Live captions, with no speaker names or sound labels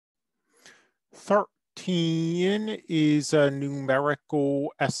13 is a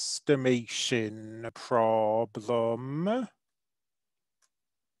numerical estimation problem.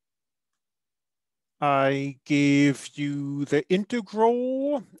 I give you the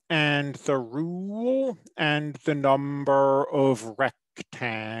integral and the rule and the number of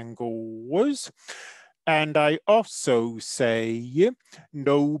rectangles. And I also say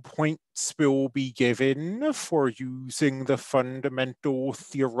no points will be given for using the fundamental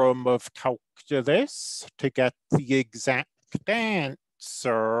theorem of calculus to get the exact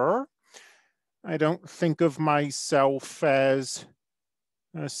answer. I don't think of myself as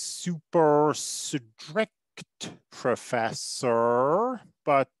a super strict professor,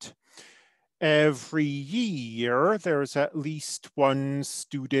 but every year there's at least one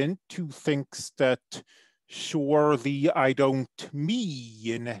student who thinks that surely I don't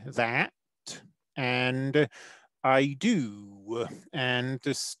mean that, and I do. And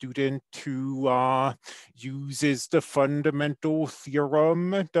the student who uses the fundamental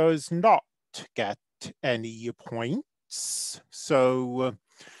theorem does not get any points. So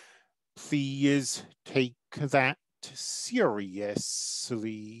please take that seriously.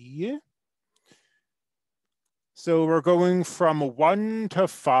 So we're going from 1 to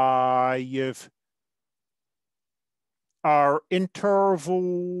 5. Our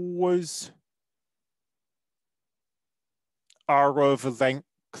intervals are of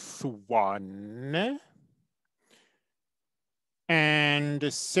length 1.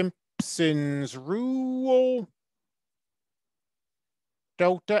 And Simpson's rule,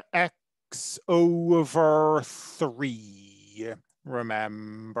 delta x over 3.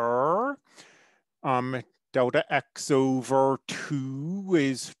 Remember, delta x over 2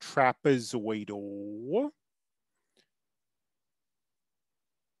 is trapezoidal.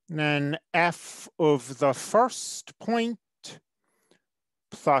 And then f of the first point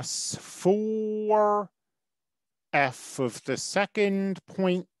plus 4, f of the second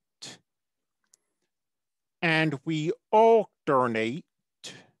point, and we alternate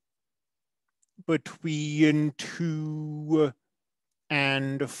between 2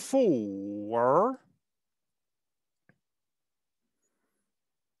 and 4,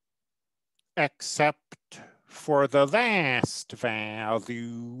 except for the last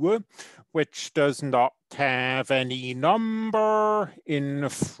value, which does not have any number in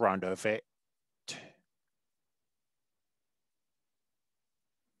front of it.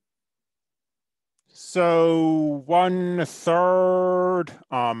 So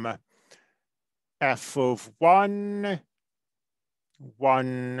 1/3 f of 1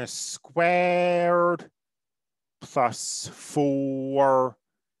 squared plus 4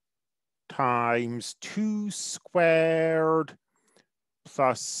 times 2 squared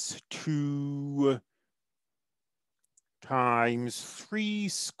plus 2 times 3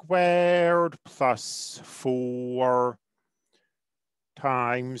 squared plus 4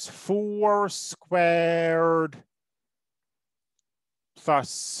 times 4 squared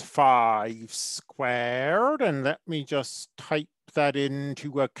plus 5 squared. And let me just type that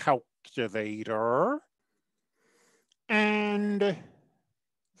into a calculator. And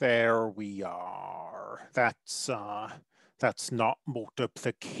there we are. That's not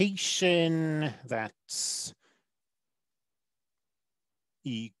multiplication, that's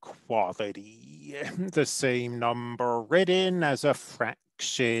equality. The same number written as a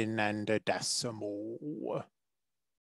fraction and a decimal.